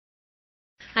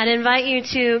I'd invite you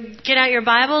to get out your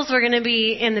Bibles. We're going to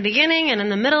be in the beginning and in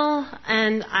the middle,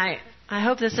 and I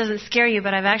hope this doesn't scare you,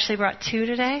 but I've actually brought two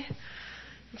today.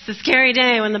 It's a scary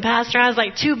day when the pastor has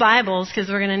like two Bibles because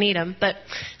we're going to need them. But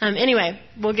anyway,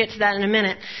 we'll get to that in a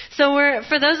minute. So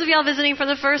for those of y'all visiting for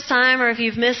the first time, or if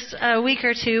you've missed a week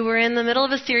or two, we're in the middle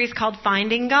of a series called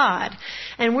Finding God.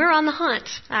 And we're on the hunt,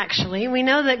 actually. We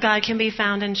know that God can be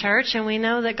found in church, and we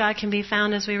know that God can be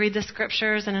found as we read the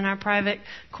scriptures and in our private,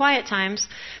 quiet times.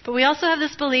 But we also have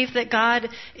this belief that God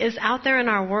is out there in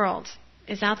our world,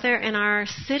 is out there in our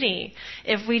city,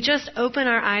 if we just open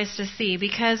our eyes to see,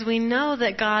 because we know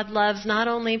that God loves not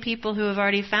only people who have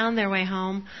already found their way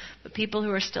home, but people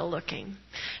who are still looking.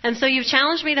 And so you've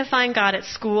challenged me to find God at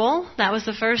school. That was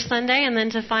the first Sunday, and then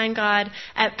to find God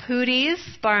at Pootie's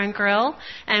Bar and Grill,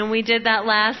 and we did that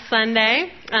last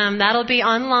Sunday. That'll be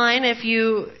online if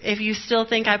you still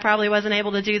think I probably wasn't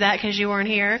able to do that because you weren't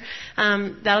here.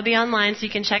 That'll be online, so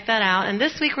you can check that out. And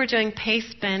this week we're doing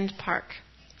Pace Bend Park.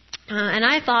 And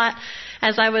I thought,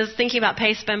 as I was thinking about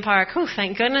Pace Bend Park,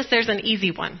 thank goodness there's an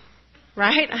easy one,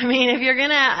 right? I mean, if you're going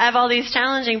to have all these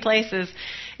challenging places,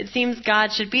 it seems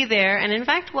God should be there, and in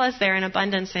fact was there in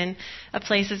abundance in a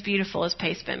place as beautiful as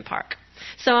Pace Bend Park.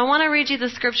 So I want to read you the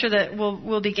scripture that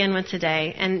we'll begin with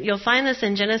today, and you'll find this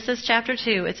in Genesis chapter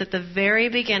 2. It's at the very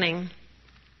beginning.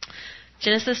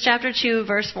 Genesis chapter 2,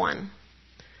 verse 1.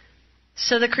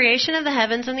 So the creation of the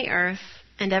heavens and the earth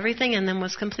and everything in them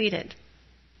was completed.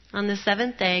 On the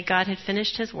seventh day, God had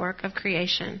finished his work of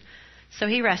creation, so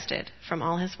he rested from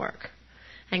all his work.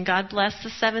 And God blessed the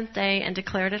seventh day and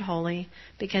declared it holy,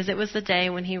 because it was the day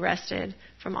when he rested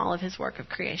from all of his work of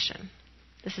creation.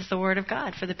 This is the word of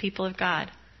God for the people of God.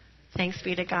 Thanks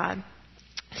be to God.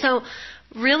 So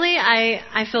really,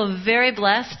 I feel very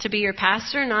blessed to be your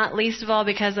pastor, not least of all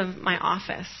because of my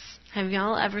office. Have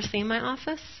y'all ever seen my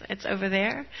office? It's over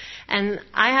there. And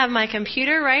I have my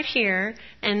computer right here,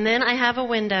 and then I have a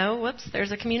window. Whoops,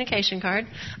 there's a communication card.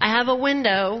 I have a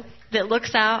window that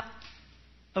looks out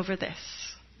over this.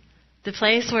 The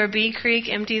place where Bee Creek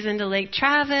empties into Lake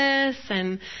Travis.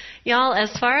 And y'all,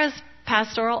 as far as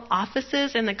pastoral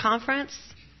offices in the conference,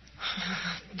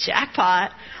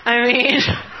 jackpot. I mean...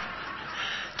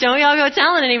 Don't y'all go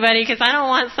telling anybody, because I don't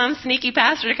want some sneaky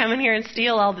pastor to come in here and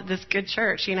steal all this good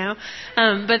church, you know.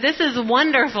 But this is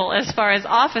wonderful as far as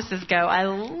offices go. I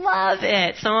love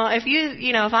it. So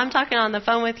if I'm talking on the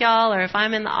phone with y'all, or if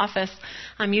I'm in the office,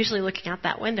 I'm usually looking out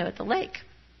that window at the lake.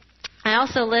 I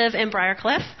also live in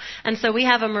Briarcliff, and so we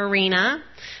have a marina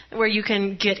where you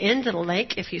can get into the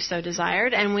lake if you so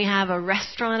desired, and we have a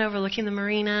restaurant overlooking the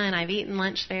marina, and I've eaten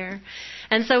lunch there.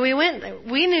 And so we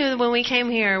knew when we came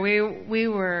here, we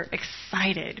were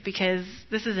excited because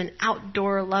this is an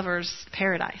outdoor lover's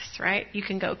paradise, right? You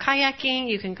can go kayaking,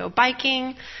 you can go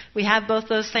biking. We have both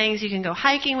those things. You can go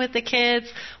hiking with the kids.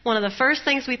 One of the first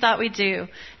things we thought we'd do,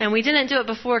 and we didn't do it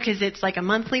before because it's like a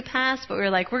monthly pass, but we were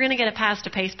like, we're going to get a pass to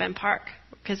Pace Bend Park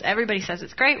because everybody says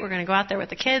it's great. We're going to go out there with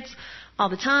the kids all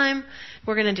the time.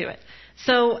 We're going to do it.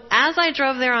 So as I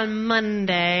drove there on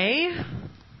Monday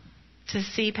to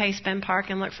see Pace Bend Park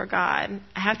and look for God,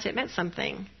 I have to admit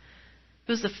something.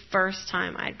 It was the first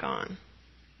time I'd gone.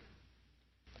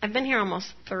 I've been here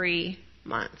almost 3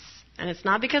 months. And it's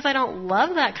not because I don't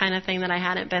love that kind of thing that I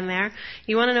hadn't been there.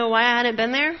 You want to know why I hadn't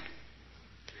been there?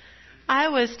 I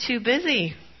was too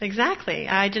busy. Exactly.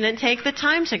 I didn't take the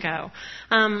time to go.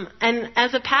 And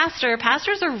as a pastor,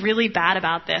 pastors are really bad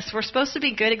about this. We're supposed to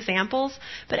be good examples,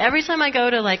 but every time I go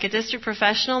to like a district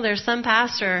professional, there's some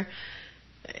pastor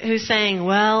who's saying,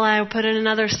 well, I put in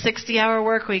another 60-hour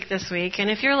work week this week. And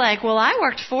if you're like, well, I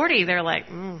worked 40, they're like,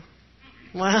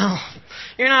 well,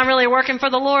 you're not really working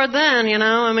for the Lord then, you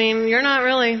know. I mean, you're not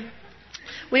really.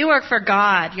 We work for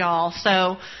God, y'all.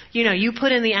 So, you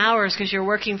put in the hours because you're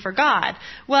working for God.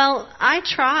 Well, I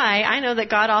try. I know that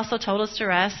God also told us to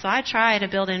rest, so I try to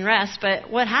build in rest. But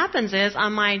what happens is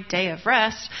on my day of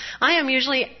rest, I am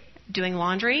usually doing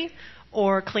laundry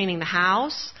or cleaning the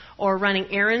house or running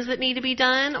errands that need to be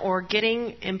done, or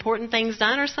getting important things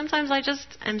done, or sometimes I just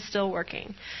am still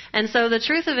working. And so the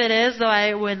truth of it is, though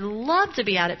I would love to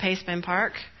be out at Pace Bend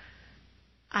Park,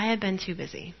 I had been too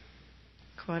busy,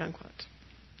 quote unquote.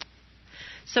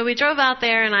 So we drove out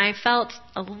there, and I felt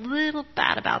a little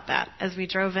bad about that as we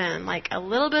drove in, like a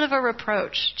little bit of a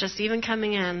reproach just even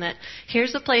coming in, that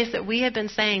here's a place that we had been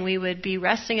saying we would be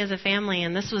resting as a family,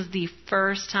 and this was the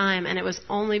first time, and it was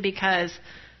only because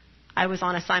I was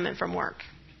on assignment from work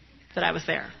that I was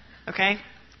there, okay?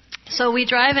 So we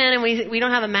drive in, and we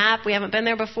don't have a map. We haven't been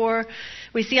there before.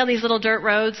 We see all these little dirt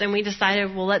roads, and we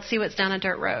decided, well, let's see what's down a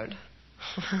dirt road.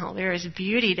 Well, there is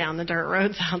beauty down the dirt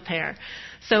roads out there.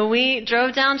 So we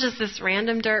drove down just this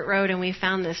random dirt road and we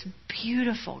found this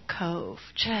beautiful cove,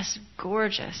 just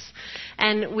gorgeous.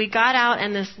 And we got out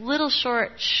and this little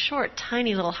short,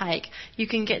 tiny little hike, you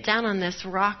can get down on this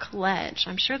rock ledge.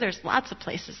 I'm sure there's lots of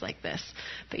places like this,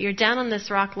 but you're down on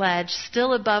this rock ledge,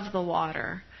 still above the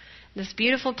water. This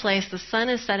beautiful place, the sun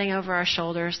is setting over our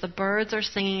shoulders, the birds are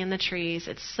singing in the trees.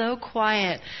 It's so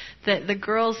quiet that the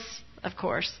girls, of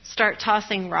course, start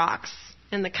tossing rocks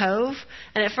in the cove.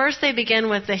 And at first they begin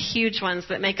with the huge ones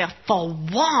that make a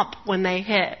thwomp when they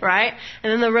hit, right?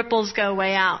 And then the ripples go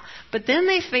way out. But then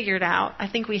they figured out, I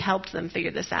think we helped them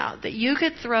figure this out, that you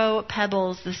could throw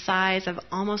pebbles the size of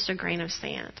almost a grain of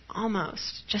sand.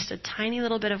 Almost. Just a tiny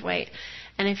little bit of weight.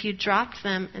 And if you dropped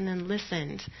them and then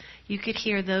listened, you could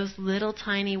hear those little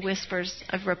tiny whispers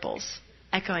of ripples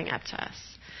echoing up to us.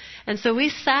 And so we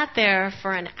sat there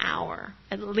for an hour,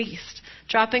 at least,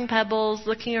 dropping pebbles,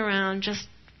 looking around, just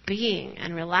being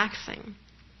and relaxing.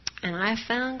 And I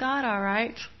found God, all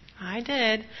right. I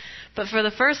did. But for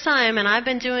the first time, and I've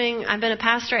been a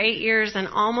pastor 8 years, and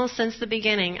almost since the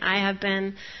beginning, I have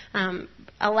been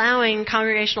allowing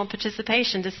congregational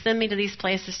participation to send me to these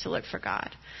places to look for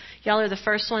God. Y'all are the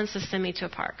first ones to send me to a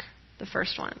park. The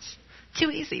first ones.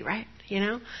 Too easy, right?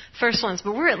 First ones.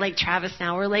 But we're at Lake Travis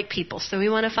now. We're lake people, so we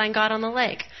want to find God on the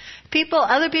lake.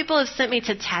 Other people have sent me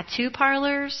to tattoo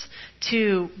parlors,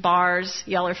 to bars.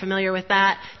 Y'all are familiar with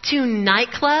that. To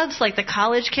nightclubs, like the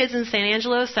college kids in San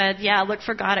Angelo said, yeah, look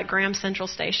for God at Graham Central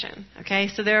Station. Okay,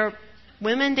 so there are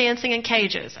women dancing in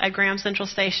cages at Graham Central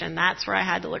Station. That's where I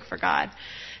had to look for God.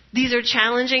 These are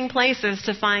challenging places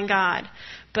to find God.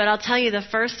 But I'll tell you, the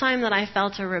first time that I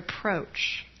felt a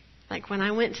reproach, like when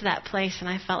I went to that place and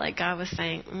I felt like God was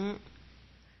saying,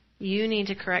 you need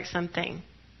to correct something,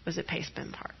 was at Pace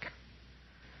Bend Park.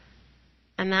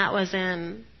 And that was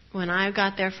when I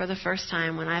got there for the first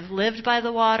time, when I've lived by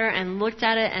the water and looked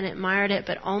at it and admired it,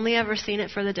 but only ever seen it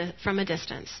from a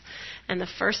distance. And the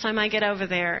first time I get over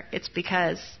there, it's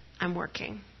because I'm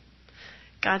working.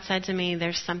 God said to me,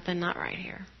 there's something not right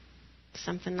here.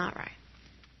 Something not right.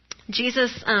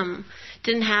 Jesus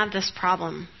didn't have this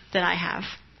problem that I have.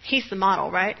 He's the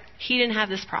model, right? He didn't have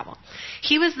this problem.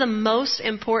 He was the most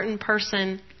important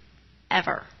person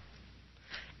ever.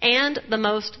 And the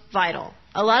most vital.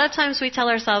 A lot of times we tell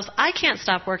ourselves, I can't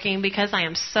stop working because I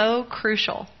am so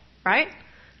crucial, right?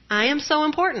 I am so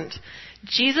important.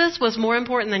 Jesus was more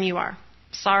important than you are.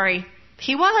 Sorry.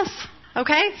 He was,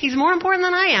 okay? He's more important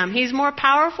than I am. He's more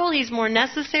powerful. He's more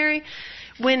necessary.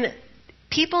 When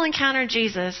people encounter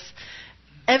Jesus,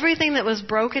 everything that was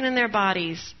broken in their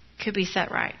bodies could be set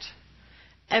right.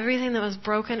 Everything that was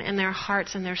broken in their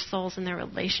hearts and their souls and their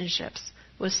relationships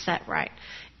was set right.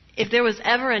 If there was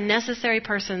ever a necessary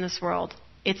person in this world,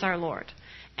 it's our Lord.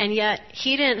 And yet,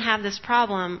 He didn't have this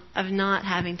problem of not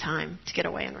having time to get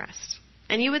away and rest.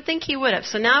 And you would think He would have.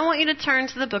 So now I want you to turn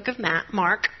to the book of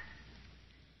Mark.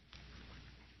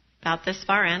 About this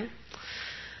far in.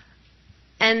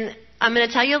 And I'm going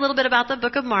to tell you a little bit about the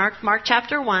book of Mark. Mark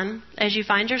chapter 1, as you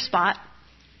find your spot.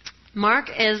 Mark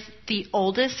is the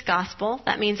oldest gospel.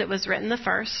 That means it was written the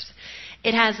first.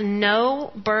 It has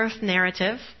no birth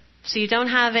narrative. So you don't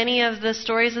have any of the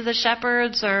stories of the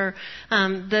shepherds or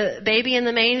the baby in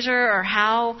the manger or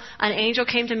how an angel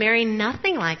came to Mary.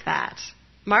 Nothing like that.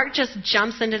 Mark just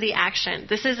jumps into the action.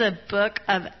 This is a book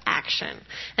of action.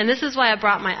 And this is why I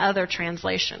brought my other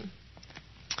translation.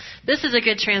 This is a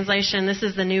good translation. This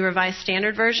is the New Revised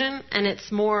Standard Version, and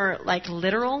it's more like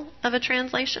literal of a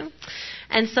translation.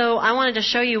 And so I wanted to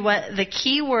show you what the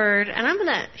key word, and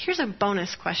here's a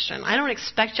bonus question. I don't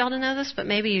expect y'all to know this, but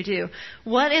maybe you do.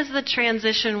 What is the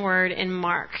transition word in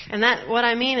Mark? And what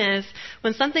I mean is,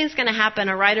 when something's going to happen,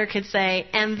 a writer could say,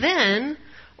 and then,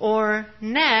 or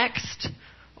next,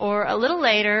 or a little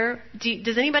later.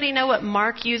 Does anybody know what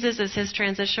Mark uses as his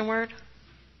transition word?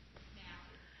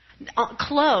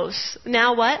 Close.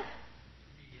 Now what?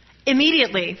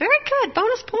 Immediately. Very good.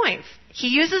 Bonus points. He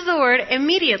uses the word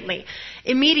immediately.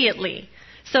 Immediately.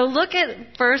 So look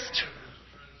at first.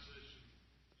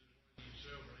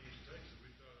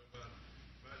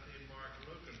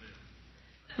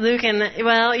 Luke and,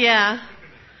 well, yeah.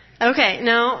 Okay.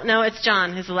 No, it's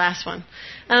John who's the last one.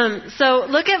 So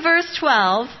look at verse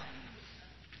 12.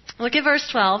 Look at verse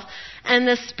 12. And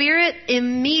the Spirit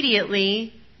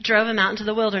immediately drove him out into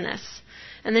the wilderness.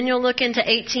 And then you'll look into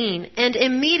 18. And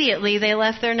immediately they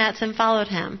left their nets and followed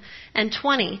him. And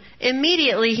 20.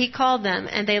 Immediately he called them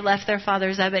and they left their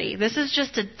father Zebedee. This is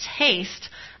just a taste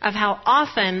of how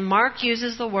often Mark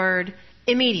uses the word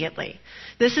Immediately.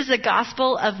 This is a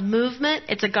gospel of movement.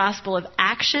 It's a gospel of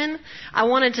action. I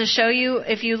wanted to show you,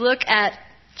 if you look at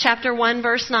chapter 1,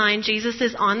 verse 9, Jesus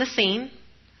is on the scene.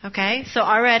 Okay? So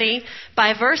already,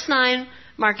 by verse 9,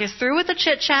 Mark is through with the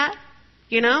chit-chat.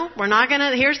 You know,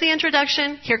 here's the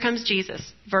introduction. Here comes Jesus.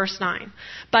 Verse 9.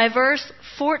 By verse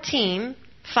 14,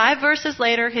 5 verses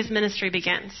later, his ministry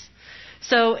begins.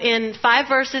 So in 5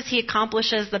 verses, he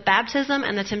accomplishes the baptism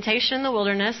and the temptation in the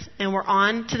wilderness, and we're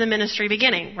on to the ministry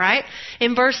beginning, right?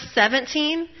 In verse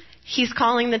 17, he's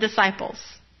calling the disciples.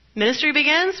 Ministry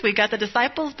begins, we've got the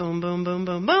disciples, boom, boom, boom,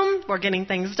 boom, boom, we're getting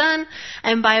things done.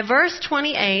 And by verse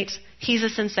 28, he's a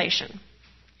sensation.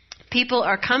 People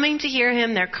are coming to hear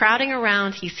him, they're crowding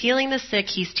around, he's healing the sick,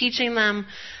 he's teaching them.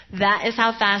 That is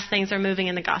how fast things are moving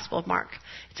in the Gospel of Mark.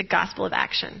 It's a gospel of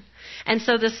action. And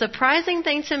so the surprising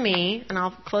thing to me, and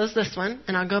I'll close this one,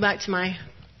 and I'll go back to my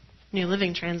New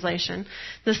Living Translation.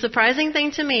 The surprising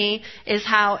thing to me is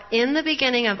how in the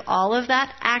beginning of all of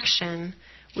that action,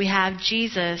 we have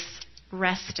Jesus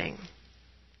resting.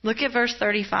 Look at verse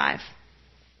 35.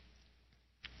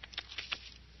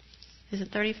 Is it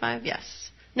 35? Yes.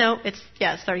 No, it's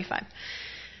 35.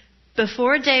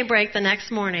 Before daybreak the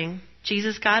next morning,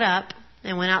 Jesus got up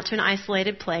and went out to an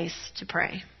isolated place to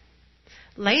pray.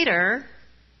 Later,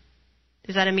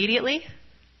 is that immediately?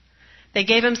 They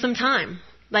gave him some time.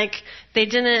 Like, they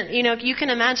didn't, you can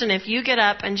imagine if you get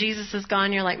up and Jesus is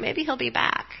gone, you're like, maybe he'll be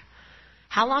back.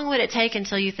 How long would it take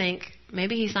until you think,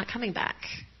 maybe he's not coming back?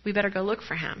 We better go look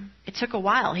for him. It took a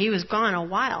while. He was gone a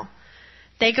while.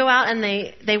 They go out and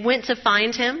they went to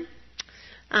find him.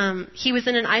 He was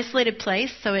in an isolated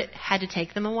place, so it had to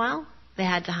take them a while. They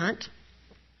had to hunt.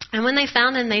 And when they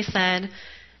found him, they said,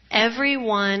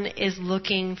 everyone is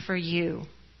looking for you.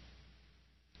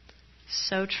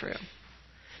 So true.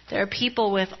 There are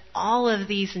people with all of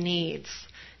these needs,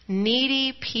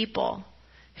 needy people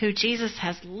who Jesus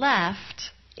has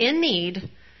left in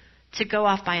need to go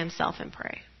off by himself and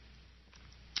pray.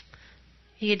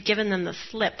 He had given them the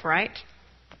slip, right?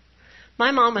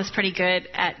 My mom was pretty good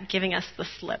at giving us the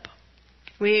slip.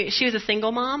 She was a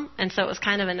single mom, and so it was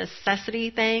kind of a necessity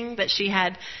thing that she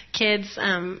had kids.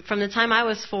 From the time I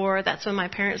was 4, that's when my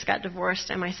parents got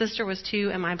divorced, and my sister was 2,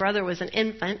 and my brother was an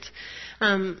infant.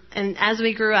 And as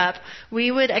we grew up, we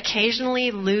would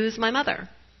occasionally lose my mother.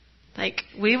 Like,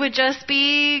 we would just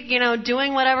be,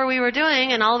 doing whatever we were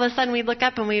doing, and all of a sudden we'd look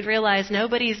up and we'd realize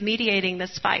nobody's mediating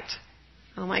this fight.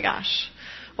 Oh my gosh.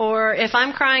 Or if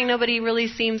I'm crying, nobody really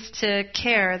seems to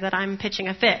care that I'm pitching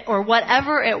a fit, or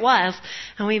whatever it was.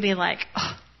 And we'd be like,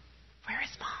 oh, where is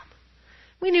Mom?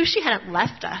 We knew she hadn't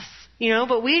left us,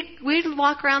 but we'd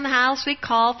walk around the house, we'd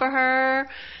call for her.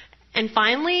 And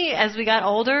finally, as we got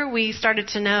older, we started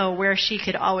to know where she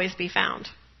could always be found.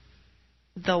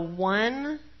 The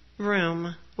one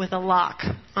room with a lock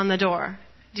on the door.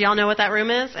 Do y'all know what that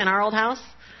room is in our old house?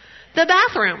 The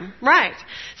bathroom, right.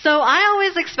 So I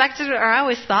always expected, or I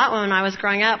always thought when I was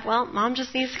growing up, well, Mom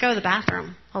just needs to go to the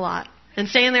bathroom a lot and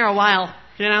stay in there a while,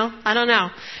 I don't know.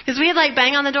 Because we'd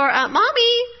bang on the door,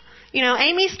 Mommy,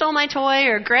 Amy stole my toy,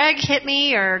 or Greg hit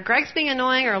me, or Greg's being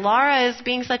annoying, or Laura is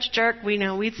being such a jerk.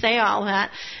 We'd say all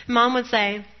that. Mom would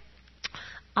say,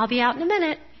 I'll be out in a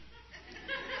minute.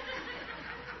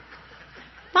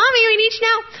 Mommy, we need you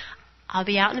now. I'll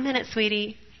be out in a minute,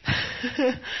 sweetie.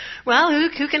 Well,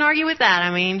 who can argue with that?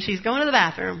 I mean, she's going to the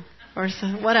bathroom or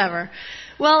whatever.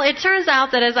 Well, it turns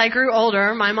out that as I grew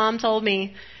older, my mom told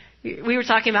me, we were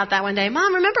talking about that one day,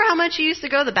 Mom, remember how much you used to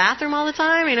go to the bathroom all the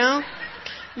time,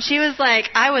 And she was like,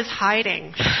 I was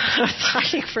hiding. I was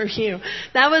hiding from you.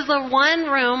 That was the one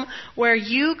room where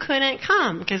you couldn't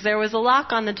come because there was a lock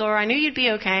on the door. I knew you'd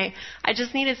be okay. I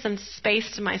just needed some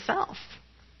space to myself.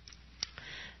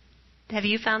 Have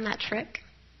you found that trick?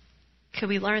 Could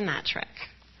we learn that trick?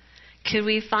 Could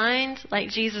we find, like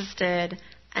Jesus did,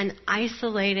 an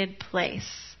isolated place,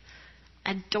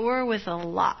 a door with a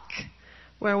lock,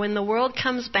 where when the world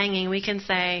comes banging, we can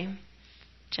say,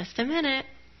 just a minute,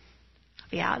 I'll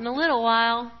be out in a little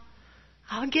while,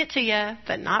 I'll get to you,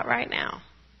 but not right now.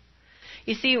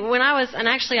 You see, and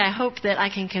actually I hope that I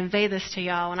can convey this to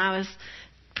y'all, when I was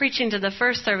preaching to the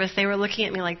first service, they were looking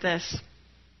at me like this.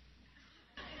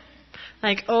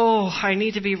 Like, oh, I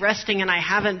need to be resting and I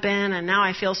haven't been and now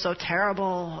I feel so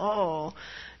terrible. Oh,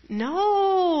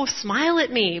 no, smile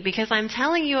at me because I'm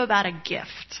telling you about a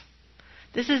gift.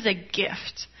 This is a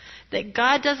gift that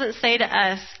God doesn't say to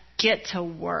us, get to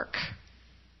work.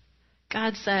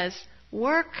 God says,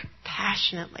 work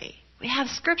passionately. We have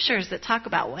scriptures that talk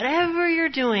about whatever you're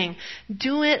doing,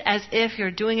 do it as if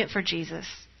you're doing it for Jesus.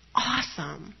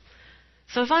 Awesome.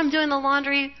 So if I'm doing the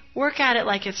laundry, work at it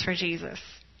like it's for Jesus.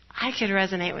 I could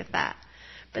resonate with that.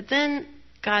 But then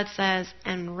God says,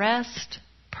 and rest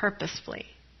purposefully.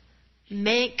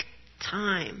 Make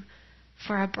time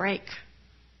for a break.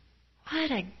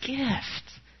 What a gift.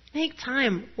 Make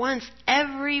time once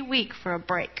every week for a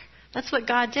break. That's what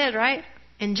God did, right?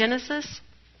 In Genesis,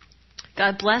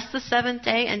 God blessed the seventh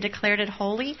day and declared it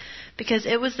holy because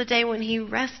it was the day when he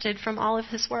rested from all of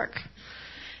his work.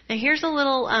 Now here's a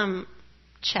little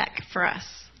check for us.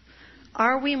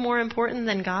 Are we more important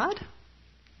than God?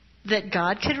 That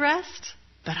God could rest?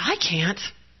 But I can't.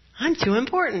 I'm too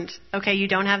important. Okay, you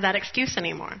don't have that excuse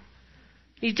anymore.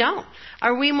 You don't.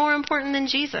 Are we more important than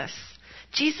Jesus?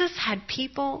 Jesus had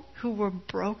people who were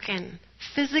broken,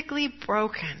 physically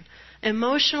broken,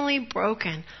 emotionally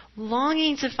broken,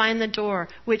 longing to find the door,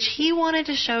 which he wanted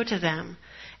to show to them.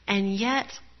 And yet,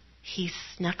 he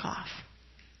snuck off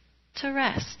to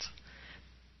rest.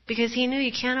 Because he knew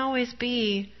you can't always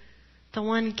be the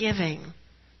one giving.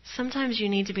 Sometimes you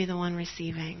need to be the one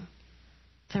receiving.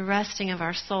 The resting of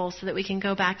our souls so that we can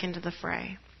go back into the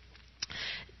fray.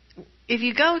 If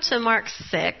you go to Mark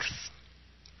 6,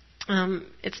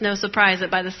 it's no surprise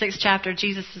that by the 6th chapter,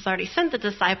 Jesus has already sent the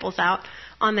disciples out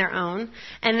on their own.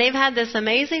 And they've had this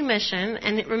amazing mission.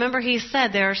 And remember, he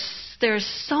said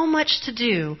there's so much to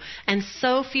do and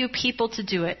so few people to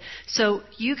do it. So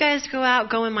you guys go out,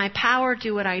 go in my power,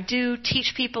 do what I do,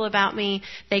 teach people about me.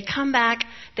 They come back.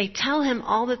 They tell him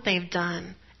all that they've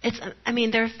done.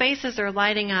 Their faces are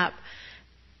lighting up,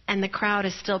 and the crowd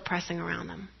is still pressing around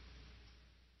them.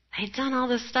 They've done all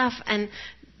this stuff, and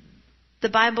the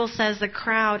Bible says the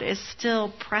crowd is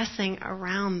still pressing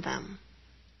around them.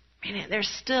 They're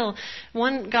still,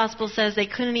 one gospel says they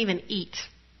couldn't even eat.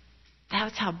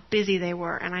 That's how busy they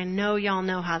were, and I know y'all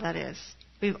know how that is.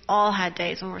 We've all had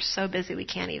days when we're so busy we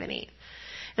can't even eat.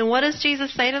 And what does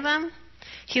Jesus say to them?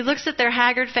 He looks at their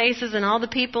haggard faces and all the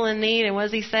people in need, and what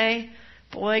does he say?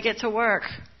 Boy, get to work.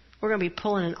 We're going to be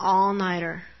pulling an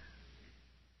all-nighter.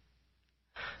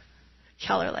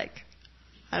 Y'all are like,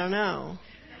 I don't know.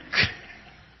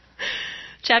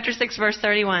 Chapter 6, verse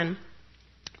 31.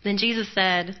 Then Jesus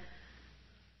said,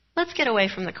 let's get away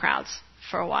from the crowds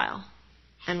for a while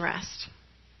and rest.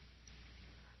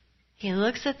 He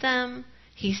looks at them.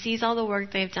 He sees all the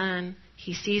work they've done.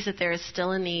 He sees that there is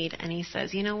still a need. And he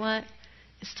says, you know what?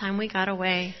 It's time we got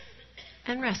away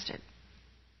and rested.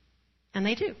 And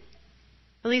they do.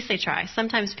 At least they try.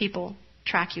 Sometimes people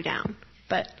track you down.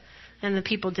 And the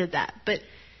people did that. But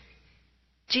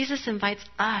Jesus invites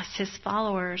us, his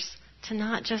followers, to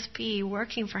not just be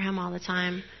working for him all the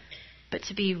time, but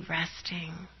to be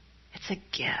resting. It's a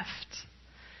gift.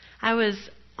 I was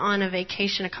on a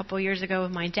vacation a couple years ago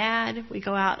with my dad. We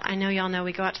go out, I know y'all know,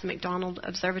 we go out to the McDonald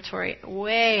Observatory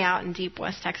way out in deep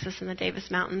West Texas in the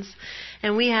Davis Mountains.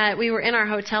 And we were in our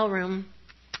hotel room,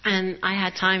 and I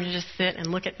had time to just sit and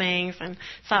look at things. And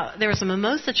saw there was a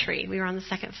mimosa tree. We were on the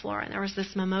second floor, and there was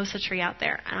this mimosa tree out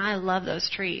there. And I love those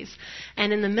trees.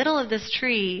 And in the middle of this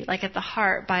tree, like at the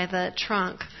heart by the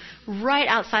trunk, right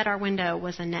outside our window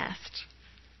was a nest.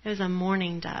 It was a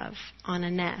mourning dove on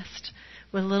a nest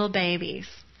with little babies.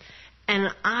 And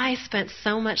I spent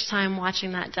so much time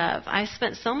watching that dove. I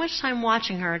spent so much time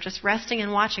watching her, just resting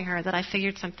and watching her, that I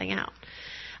figured something out.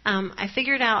 I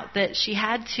figured out that she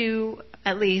had two,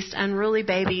 at least, unruly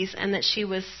babies, and that she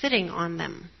was sitting on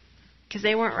them because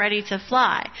they weren't ready to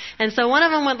fly. And so one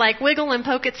of them would wiggle and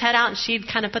poke its head out, and she'd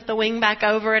kind of put the wing back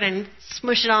over it and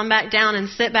smush it on back down and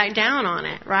sit back down on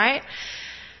it, right?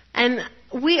 And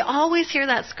we always hear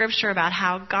that scripture about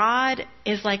how God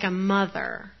is like a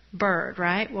mother bird,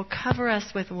 right? Will cover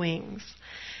us with wings.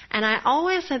 And I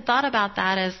always had thought about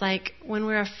that as when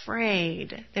we're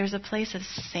afraid, there's a place of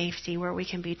safety where we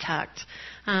can be tucked.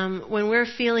 When we're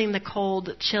feeling the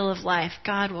cold chill of life,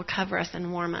 God will cover us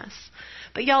and warm us.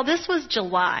 But y'all, this was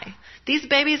July. These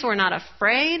babies were not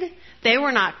afraid. They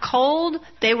were not cold.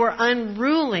 They were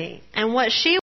unruly. And what she